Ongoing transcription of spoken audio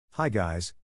Hi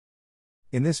guys.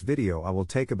 In this video I will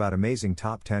take about amazing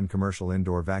top 10 commercial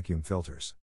indoor vacuum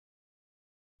filters.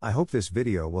 I hope this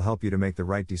video will help you to make the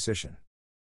right decision.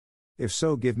 If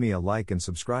so, give me a like and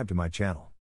subscribe to my channel.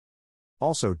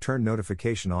 Also turn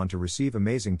notification on to receive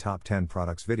amazing top 10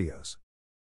 products videos.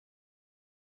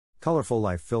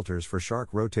 Colorfullife filters for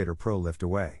Shark Rotator Pro Lift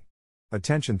Away.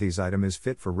 Attention, these item is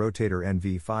fit for Rotator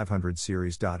NV500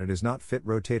 series. It is not fit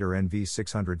Rotator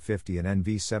NV650 and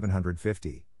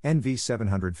NV750,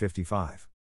 NV755.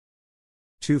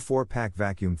 2 4-pack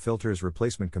vacuum filters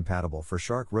replacement compatible for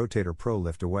Shark Rotator Pro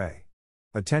Lift Away.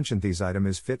 Attention, these item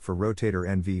is fit for Rotator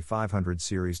NV500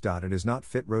 series. It is not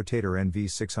fit Rotator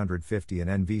NV650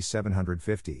 and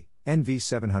NV750,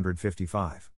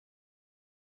 NV755.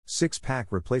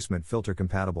 6-pack replacement filter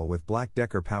compatible with Black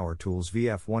Decker Power Tools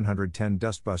VF110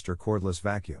 Dustbuster Cordless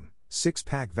Vacuum.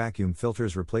 6-pack vacuum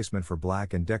filters replacement for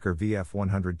Black & Decker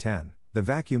VF110. The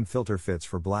vacuum filter fits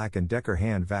for Black & Decker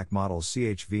hand vac models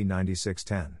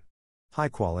CHV9610. High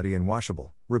quality and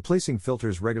washable, replacing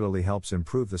filters regularly helps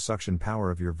improve the suction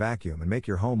power of your vacuum and make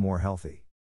your home more healthy.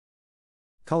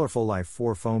 Colorfullife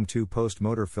 4 Foam 2-post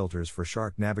motor filters for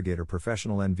Shark Navigator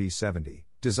Professional NV70,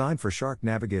 designed for Shark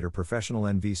Navigator Professional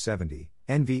NV70,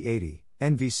 NV80,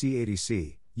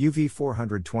 NVC80C,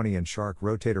 UV420 and Shark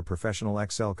Rotator Professional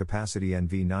XL Capacity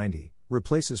NV90,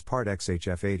 replaces part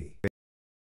XHF80.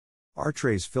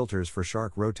 Artraise filters for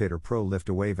Shark Rotator Pro Lift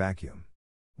Away Vacuum.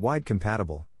 Wide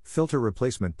compatible, filter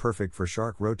replacement perfect for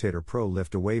Shark Rotator Pro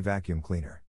Lift Away Vacuum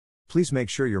Cleaner. Please make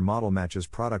sure your model matches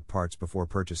product parts before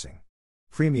purchasing.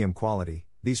 Premium quality,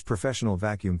 these professional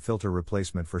vacuum filter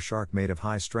replacement for Shark made of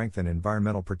high strength and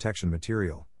environmental protection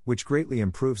material, which greatly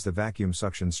improves the vacuum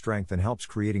suction strength and helps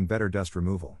creating better dust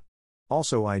removal.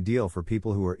 Also ideal for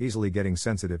people who are easily getting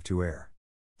sensitive to air.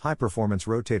 High performance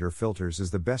rotator filters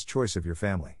is the best choice of your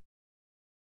family.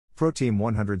 ProTeam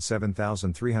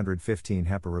 107315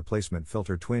 HEPA replacement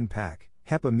filter twin pack,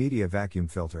 HEPA media vacuum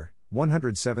filter.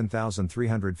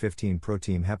 107315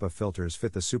 ProTeam HEPA filters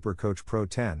fit the Super Coach Pro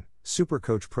 10, Super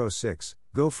Coach Pro 6,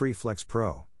 Go Free Flex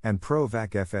Pro, and Pro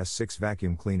Vac FS6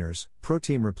 vacuum cleaners.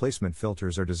 ProTeam replacement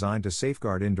filters are designed to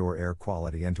safeguard indoor air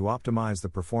quality and to optimize the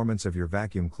performance of your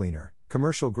vacuum cleaner.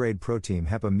 Commercial grade ProTeam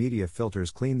HEPA media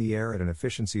filters clean the air at an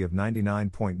efficiency of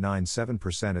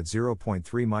 99.97% at 0.3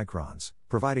 microns,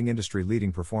 providing industry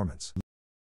leading performance.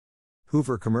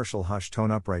 Hoover Commercial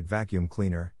HushTone Upright Vacuum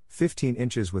Cleaner, 15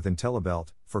 inches with IntelliBelt,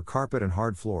 for carpet and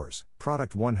hard floors.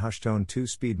 Product 1 HushTone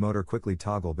 2-speed motor quickly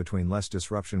toggle between less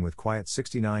disruption with quiet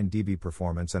 69 dB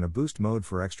performance and a boost mode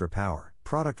for extra power.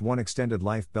 Product 1 Extended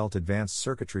Life Belt Advanced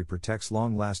Circuitry protects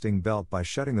long-lasting belt by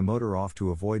shutting the motor off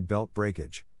to avoid belt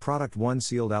breakage. Product 1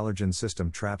 Sealed Allergen System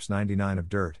traps 99 of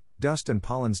dirt, dust and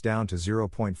pollens down to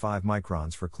 0.5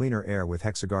 microns for cleaner air with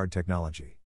Hexaguard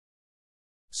technology.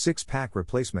 6-pack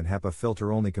replacement HEPA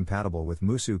filter only compatible with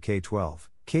MOOSOO K12,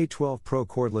 K12 Pro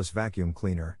Cordless Vacuum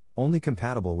Cleaner, only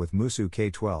compatible with MOOSOO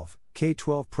K12,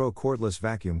 K12 Pro Cordless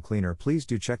Vacuum Cleaner. Please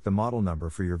do check the model number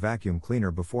for your vacuum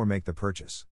cleaner before make the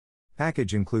purchase.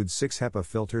 Package includes 6 HEPA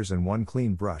filters and 1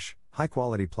 clean brush, high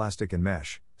quality plastic and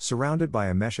mesh, surrounded by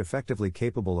a mesh effectively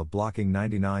capable of blocking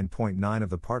 99.9% of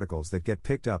the particles that get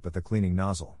picked up at the cleaning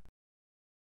nozzle.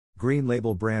 Green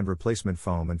Label brand replacement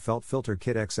foam and felt filter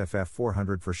kit XFF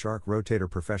 400 for Shark Rotator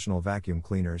Professional Vacuum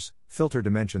Cleaners. Filter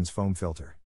dimensions foam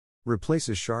filter.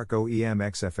 Replaces Shark OEM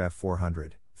XFF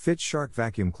 400. Fits Shark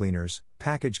vacuum cleaners.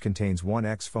 Package contains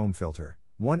 1X foam filter,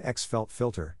 1X felt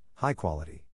filter, high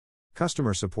quality.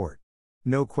 Customer support.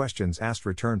 No questions asked.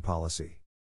 Return policy.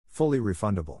 Fully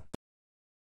refundable.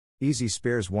 Easy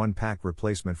Spares 1-pack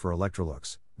replacement for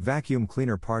Electrolux. Vacuum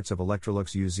cleaner parts of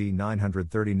Electrolux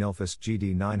UZ930 Nilfisk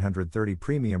GD930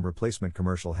 Premium Replacement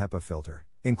Commercial HEPA filter.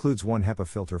 Includes 1 HEPA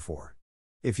filter for.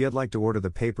 If you'd like to order the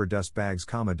paper dust bags,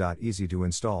 easy to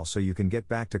install so you can get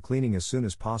back to cleaning as soon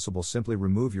as possible, simply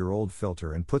remove your old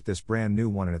filter and put this brand new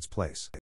one in its place.